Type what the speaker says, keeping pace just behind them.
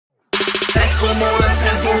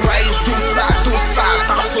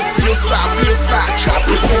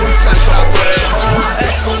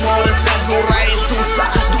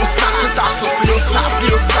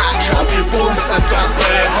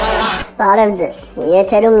Բարև ձեզ,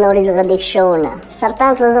 եթերում նորից Xdik շոուն է։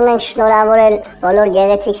 Սրտանց ուզում ենք շնորհավորել բոլոր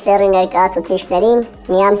գեղեցիկ սեռի ներկայացուցիչներին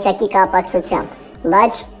միամսյակի կապակցությամբ,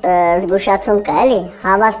 բայց զգուշացում կա էլի,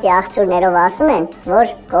 հավաստի աղբյուրներով ասում են, որ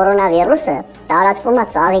կորոնավիրուսը տարածվում է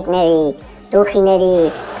ծաղիկների, դուխիների,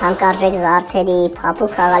 թանկարժեք զարդերի,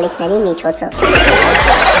 փափուկ խաղալիքների միջոցով։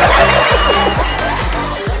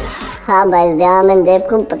 Հա, բայց դե ամեն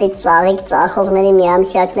դեպքում պետք է ծաղիկ ծախողների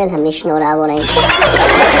միամսյակն էլ հմի շնորհավորենք։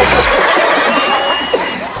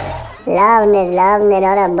 Լավն էր,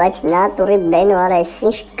 արա, բայց նա տուրի Բենո, արա, ես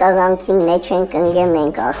ինչ կաղանքի մեջ ենք ընգեմ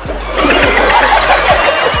ենք աղբեր։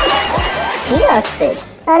 Ի աղբեր։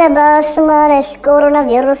 Արա, բա ասում արա, ես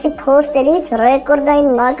կորոնավիրուսի փոստերից ռեկորդային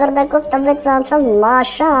մակարդակով տվեց անցավ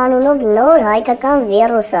Մաշա անունով նոր հայկական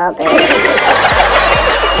վիրուսը ապեր։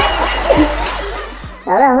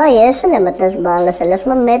 Արա, հա, ես էլ եմ մտնես բան լսել,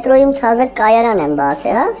 ասում եմ մետրոյում թազը կայարան եմ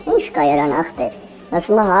բացել, հա, ինչ կայարան աղբեր։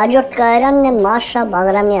 Ասում եմ հաջորդ կայարանն է Մաշա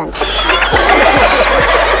Բաղրամյան։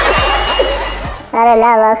 Արա,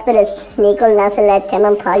 լավ աղբերս, Նիկոլն ասել այդ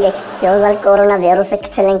թեման փագեք, քյոզալ կորոնավիրուսը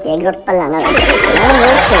գցել ենք երկրորդ պլան, արա։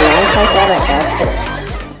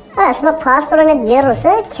 Արա, ասում եմ փաստորեն այդ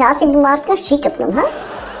վիրուսը քյասի մարդկանց չի կպնում, հա։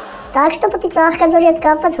 Так что պետք է ծաղկաձորի հետ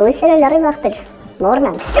կապված հույսերը լրիվ աղբեր,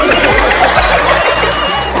 մորնանք։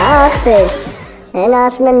 Աղբեր, հեն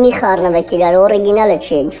ասում են մի խառնվեք իրար, օրիգինալը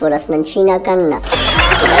չի, ինչ-որ ասում են չինականն է։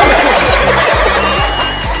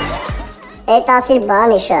 Էդ ասիր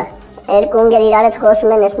բան իշա, երկու ընկեր իրար հետ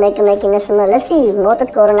խոսում են, ես մեկը մեկին ասում է, լսի, մոտդ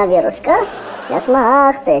կորոնավիրուս կա, ասում է,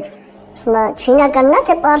 աղբեր, ասում է, չինականն է,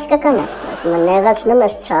 թե պարսկականն է, ասում է, նեղացնում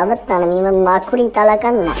ես ցավդ տանում, իմը MAQUR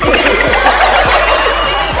իտալականն է։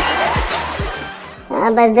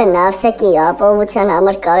 Բայց դե նավսյակի ապահովության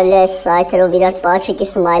համար կարելի է այս սայթերով իրար պաչիկի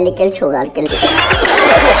սմայլիկ էլ չուղարկել։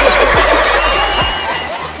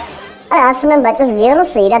 Արա, ասում եմ, բայց այս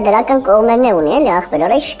վիրուսը իրա դրական կողմերն է ունի, էլի աղբեր,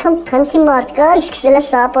 արա իշքան փնթի մարդ կար, սկսել է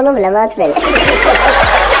սապոնով լվացվել։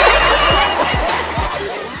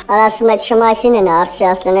 Արա, ասում այդ շմայսին են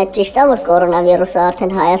արդրացնել, այդ ճիշտ է, որ կորոնավիրուսը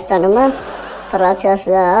արդեն Հայաստանում է, Ֆրանսիաս,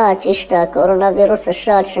 ճիշտ է, կորոնավիրուսը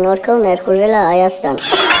շատ շնորհքով ներխուժել է Հայաստան։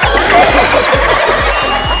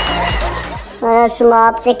 Ասում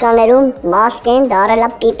ապտեկաներում մասկ են դարել է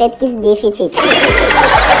պիպետկից դիֆիցիտ։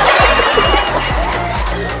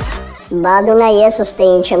 Բադունա ես ըստե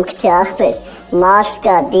ինչ եմ կթի աղբեր,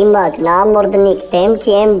 մասկա, դիմակ, նամորդնիկ,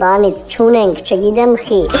 դեմքի եմ բանից, չունենք, չգիտեմ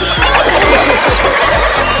խի։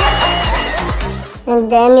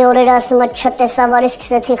 Դեմի օրեր ասում է չտեսավարի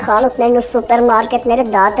սկսեցին խանութներն ու սուպերմարկետները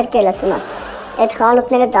դատրկել ասում է։ Այդ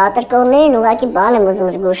խանութները դատրկողներին ուղղակի բան եմ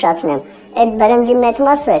ուզում զգուշացնեմ։ Այդ բրնձի մեծ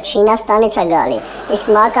մասը Չինաստանից է գալի, իսկ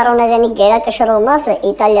մակարոնեղենի գերակշռող մասը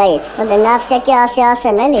Իտալիայից։ Դե նավսյակի ասի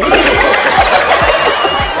ասեմ էլի։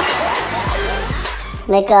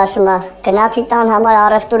 Մեկը ասում է, գնացի տան համար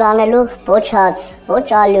առևտուր անելու, ոչ հաց, ոչ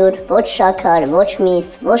ալյուր, ոչ շաքար, ոչ միս,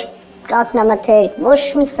 ոչ կաթնամթերք, ոչ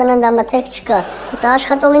մի սննդամթերք չկա։ Դա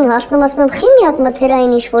աշխատողին հասնում ասում եմ, խի մի հատ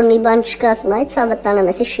մթերային ինչ-որ մի բան չկա, ասում այդ ցավը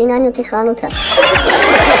տանեմ, էսի շինանյութի խանութ է։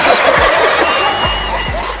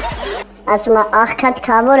 Ասում է աղքատ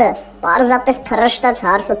քավորը պարզապես փռշտաց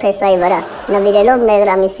հարս ու փեսայի վրա, նվիրելով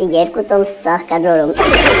Մեղրամիսի 2 տոմս ծաղկաձորում։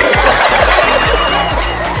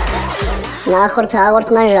 Նախորդ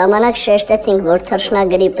հաղորդման ժամանակ շեշտեցինք, որ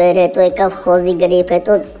թռչնագրիպ էր, հետո եկավ խոզի գրիպ,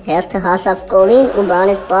 հետո հերթը հասավ կովին ու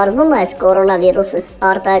բանից պարզվում է այս կորոնավիրուսը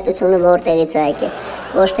արտահայտությունը որտեղից է եկել,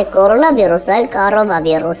 ոչ թե կորոնավիրուս, այլ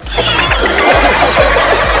կառովավիրուս։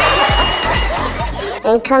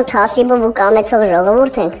 Այնքան թասիբով ու կամեցող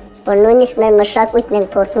ժողովուրդ ենք, որ նույնիսկ մեր մշակույթն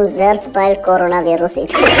ենք փորձում զերծ բայել կորոնավիրուսից։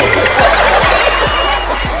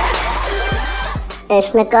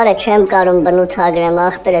 Այս նկարը չեմ կարում բնութագրեմ,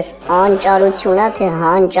 աղբերս, անճարություն է, թե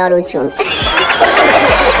հանճարություն։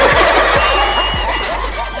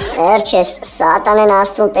 Վերջ ես, սատանեն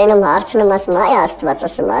աստուն տենում հարցնում ասում, այ աստված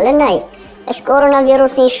ասում, ալեն այ, այս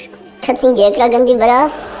կորոնավիրուսին քցին երկրագնդի վրա,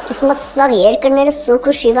 ասում սաղ երկրները սուկ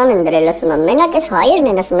ու շիվան են դրել, ասում մենակ այս հայերն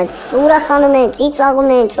են, ասում ուրախանում են,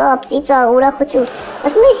 ծիծաղում են, ծապ, ծիծաղ, ուրախություն,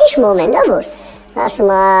 ասում ես ինչ մոմենտ է որ, ասում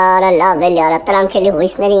արա լավ էլի, արա տրամքելի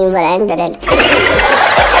հույսների իմ վրա են դրել։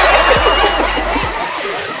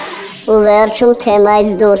 Ու վերջում թեմայից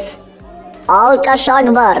դուրս,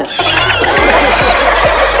 ալկաշագբար։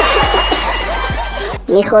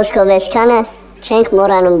 Մի խոսքով այսքանը, չենք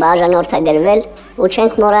մոռանում բաժանորդագրվել ու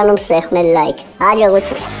չենք մոռանում սեղմել լայք։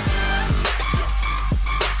 Հաջողություն։